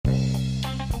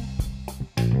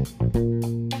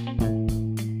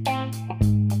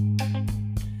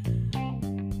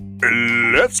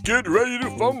Let's get ready to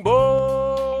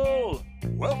fumble!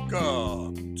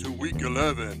 Welcome to week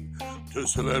 11 to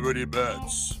Celebrity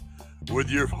Bets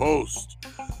with your host,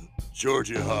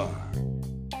 Georgie Harb.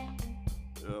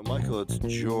 Michael, it's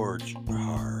George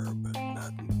Harb,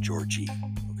 not Georgie.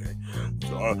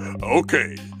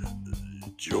 Okay,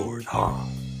 George Harb.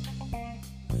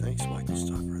 Thanks, Michael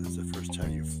Stuffer. That's the first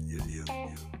time you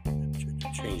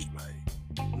changed my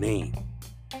name.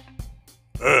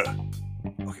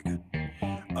 Okay, good.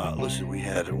 Listen, we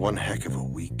had one heck of a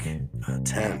week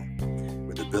 10,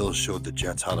 where the Bills showed the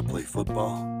Jets how to play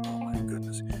football. Oh my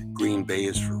goodness. Green Bay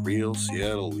is for real.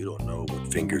 Seattle, we don't know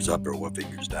what fingers up or what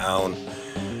fingers down.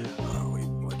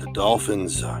 The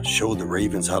Dolphins showed the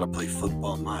Ravens how to play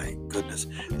football. My goodness.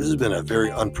 This has been a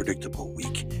very unpredictable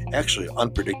week. Actually,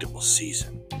 unpredictable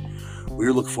season. We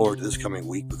look forward to this coming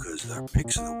week because our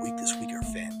picks of the week this week are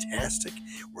fantastic.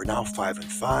 We're now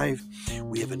 5-5.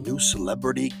 We have a new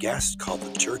celebrity guest called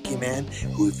the Turkey Man,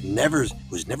 who's never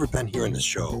been here in the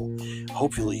show.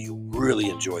 Hopefully you really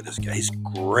enjoy this guy. He's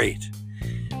great.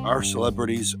 Our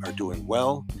celebrities are doing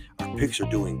well, our picks are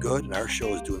doing good, and our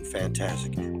show is doing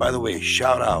fantastic. By the way,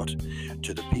 shout out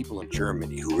to the people in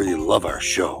Germany who really love our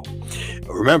show.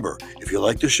 Remember, if you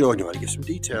like the show and you want to get some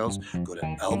details, go to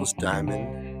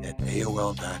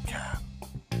elvisdiamond@aol.com.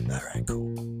 All right,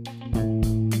 cool.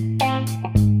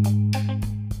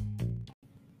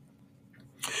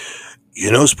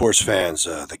 You know, sports fans,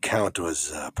 the Count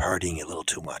was partying a little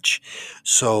too much,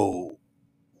 so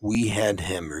we had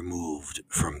him removed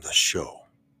from the show.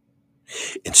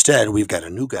 Instead, we've got a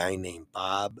new guy named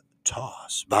Bob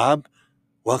Toss. Bob,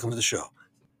 welcome to the show.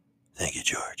 Thank you,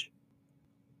 George.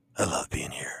 I love being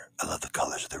here. I love the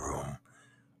colors of the room.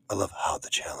 I love how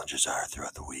the challenges are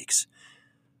throughout the weeks.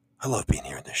 I love being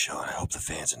here in this show, and I hope the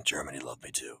fans in Germany love me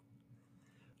too.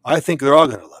 I think they're all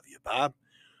going to love you, Bob.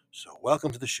 So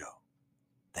welcome to the show.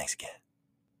 Thanks again.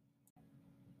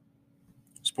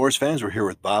 Sports fans, we're here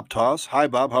with Bob Toss. Hi,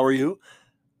 Bob. How are you?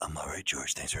 I'm all right,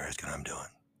 George. Thanks for asking how I'm doing.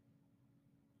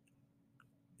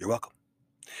 You're welcome.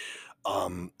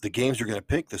 The games you're going to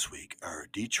pick this week are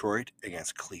Detroit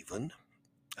against Cleveland.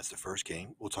 That's the first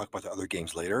game. We'll talk about the other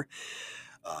games later.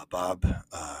 Bob,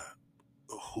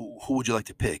 who would you like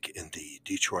to pick in the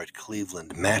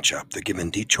Detroit-Cleveland matchup? They're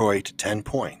giving Detroit 10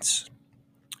 points.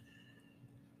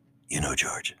 You know,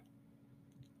 George,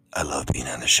 I love being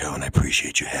on the show, and I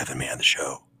appreciate you having me on the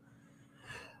show.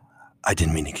 I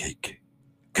didn't mean to kick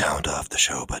Count off the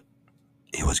show, but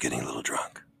he was getting a little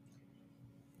drunk.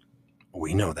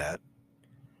 We know that.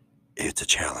 It's a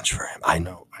challenge for him. I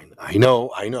know.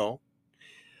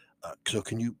 So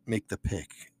can you make the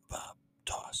pick, Bob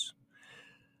Toss?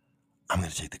 I'm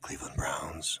going to take the Cleveland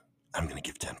Browns. I'm going to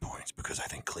give 10 points because I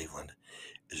think Cleveland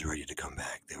is ready to come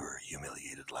back. They were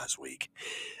humiliated last week.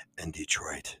 And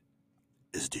Detroit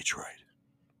is Detroit.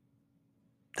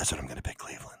 That's what I'm going to pick,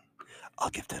 Cleveland. I'll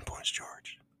give 10 points,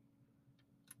 George.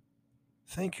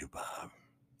 Thank you, Bob.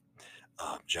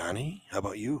 Johnny, how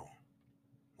about you?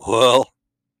 Well,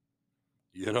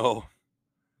 you know,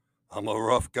 I'm a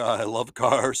rough guy. I love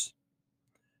cars.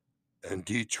 And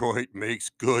Detroit makes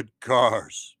good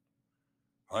cars.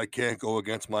 I can't go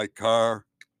against my car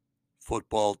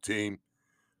football team.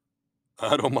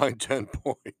 I don't mind 10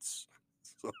 points.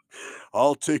 So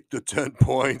I'll take the 10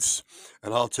 points,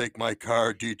 and I'll take my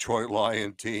car Detroit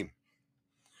Lion team.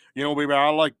 You know, baby, I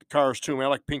like the cars too, man. I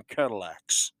like pink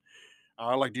Cadillacs.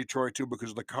 I like Detroit too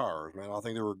because of the cars, man. I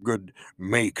think they were a good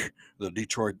make. The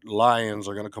Detroit Lions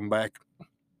are going to come back.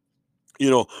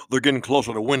 You know, they're getting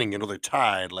closer to winning. You know, they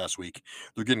tied last week.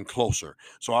 They're getting closer.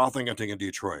 So I think I'm taking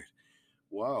Detroit.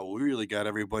 Wow, we really got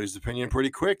everybody's opinion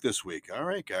pretty quick this week. All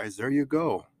right, guys, there you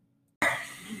go.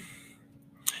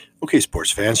 Okay, sports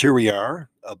fans, here we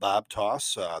are. Bob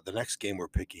Toss. The next game we're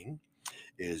picking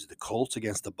is the Colts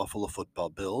against the Buffalo Football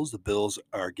Bills. The Bills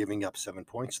are giving up 7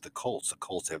 points to the Colts. The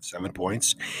Colts have 7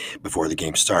 points before the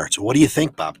game starts. What do you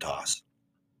think, Bob Toss?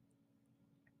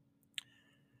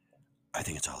 I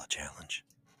think it's all a challenge.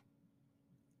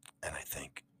 And I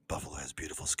think Buffalo has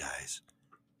beautiful skies,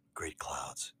 great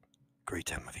clouds, great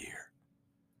time of year.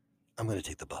 I'm going to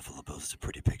take the Buffalo Bills. It's a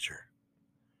pretty picture.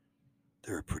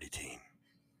 They're a pretty team.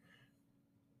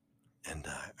 And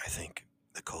I think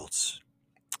the Colts,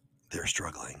 they're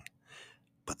struggling,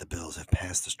 but the Bills have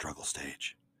passed the struggle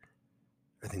stage.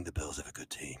 I think the Bills have a good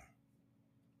team.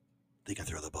 They can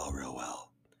throw the ball real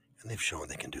well, and they've shown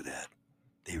they can do that.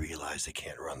 They realize they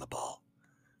can't run the ball.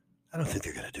 I don't think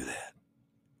they're going to do that.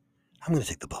 I'm going to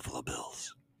take the Buffalo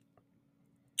Bills.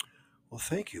 Well,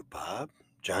 thank you, Bob.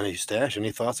 Johnny Stash,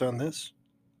 any thoughts on this?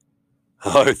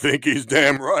 I think he's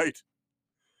damn right.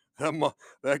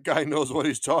 That guy knows what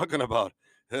he's talking about.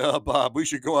 Yeah, Bob, we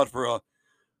should go out for a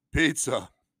pizza.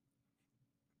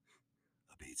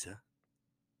 A pizza?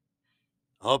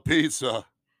 A pizza.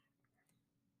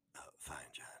 Fine,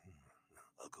 John.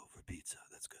 I'll go for pizza.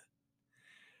 That's good.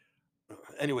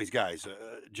 Anyways, guys,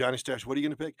 Johnny Stash, what are you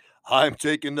going to pick? I'm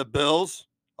taking the Bills.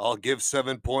 I'll give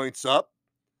 7 points up.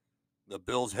 The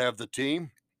Bills have the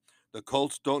team. The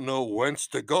Colts don't know whence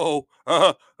to go.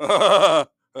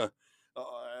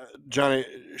 Johnny,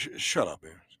 shut up,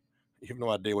 man. You have no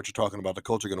idea what you're talking about. The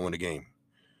Colts are going to win the game.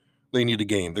 They need the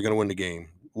game. They're going to win the game.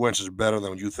 Wentz is better than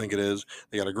what you think it is.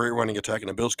 They got a great running attack, and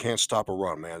the Bills can't stop a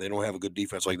run, man. They don't have a good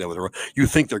defense like that with a run. You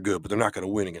think they're good, but they're not going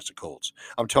to win against the Colts.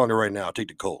 I'm telling you right now, take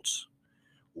the Colts.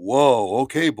 Whoa,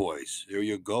 okay, boys. There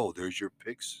you go. There's your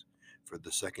picks for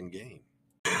the second game.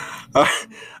 All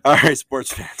right,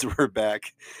 sports fans, we're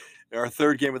back. Our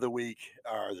third game of the week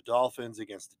are the Dolphins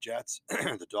against the Jets.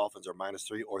 The Dolphins are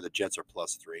 -3, or the Jets are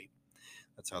 +3.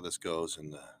 That's how this goes in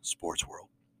the sports world.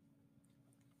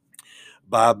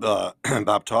 Bob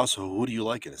Tosso, who do you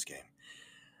like in this game?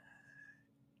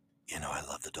 You know, I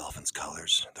love the Dolphins'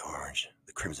 colors. The orange,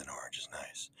 the crimson orange is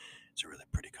nice. It's a really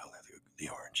pretty color. The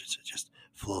orange, it just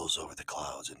flows over the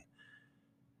clouds. And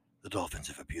the Dolphins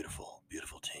have a beautiful,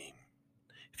 beautiful team.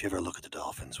 If you ever look at the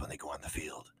Dolphins when they go on the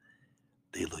field,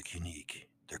 they look unique.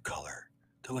 Their color,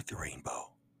 they're like the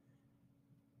rainbow.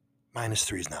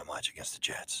 -3 is not much against the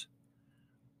Jets.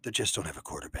 The Jets don't have a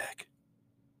quarterback.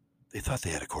 They thought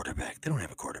they had a quarterback. They don't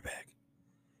have a quarterback.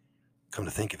 Come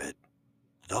to think of it,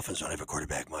 the Dolphins don't have a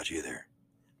quarterback much either.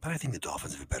 But I think the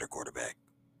Dolphins have a better quarterback.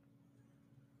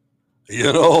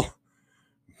 You know,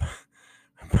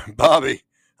 Bobby,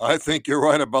 I think you're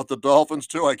right about the Dolphins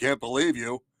too. I can't believe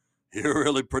you. You're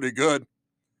really pretty good.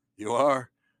 You are.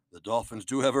 The Dolphins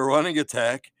do have a running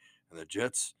attack, and the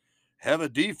Jets have a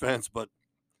defense, but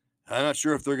I'm not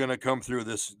sure if they're going to come through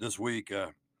this week.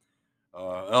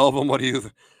 Elvin, what do you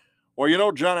think? Well, you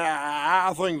know, John,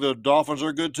 I think the Dolphins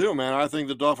are good too, man. I think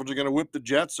the Dolphins are going to whip the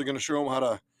Jets. They're going to show them how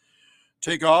to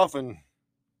take off and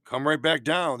come right back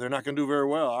down. They're not going to do very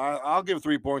well. I'll give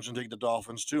 3 points and take the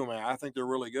Dolphins too, man. I think they're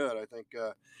really good. I think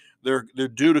they're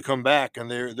due to come back, and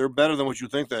they're better than what you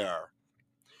think they are.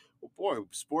 Well, boy,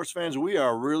 sports fans, we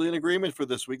are really in agreement for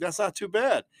this week. That's not too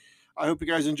bad. I hope you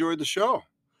guys enjoyed the show.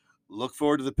 Look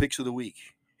forward to the picks of the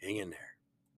week. Hang in there.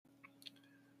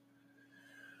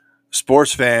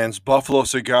 Sports fans, Buffalo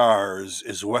Cigars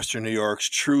is Western New York's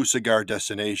true cigar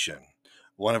destination,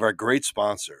 one of our great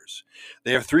sponsors.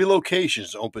 They have 3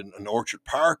 locations open in Orchard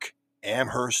Park,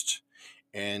 Amherst,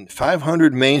 and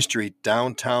 500 Main Street,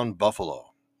 downtown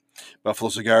Buffalo. Buffalo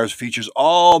Cigars features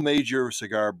all major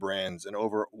cigar brands and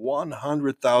over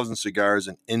 100,000 cigars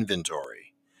in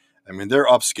inventory. I mean, they're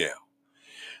upscale.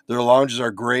 Their lounges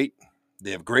are great.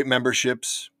 They have great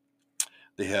memberships.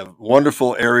 They have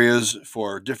wonderful areas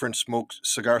for different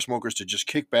cigar smokers to just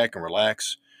kick back and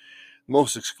relax.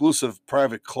 Most exclusive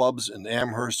private clubs in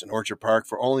Amherst and Orchard Park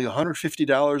for only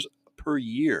 $150 per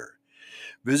year.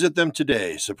 Visit them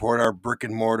today, support our brick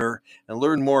and mortar, and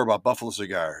learn more about Buffalo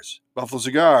Cigars. Buffalo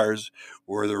Cigars,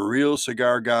 where the real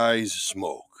cigar guys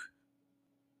smoke.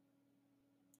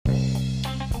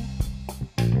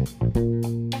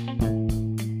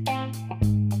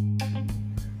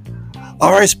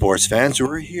 All right, sports fans,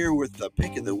 we're here with the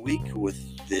pick of the week with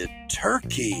the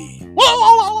turkey.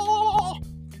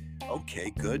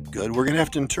 Okay, good. We're going to have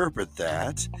to interpret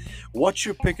that. What's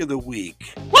your pick of the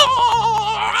week?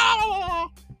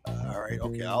 All right,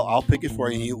 okay, I'll pick it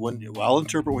for you. I'll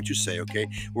interpret what you say, okay?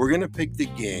 We're going to pick the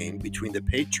game between the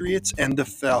Patriots and the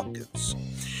Falcons.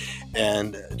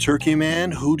 And Turkey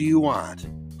Man, who do you want?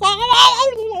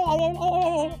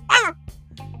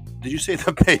 Did you say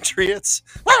the Patriots?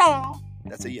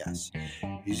 That's a yes.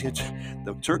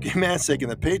 The Turkey Man's taking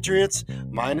the Patriots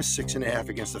 -6.5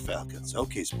 against the Falcons.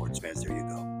 Okay, sports fans, there you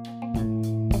go.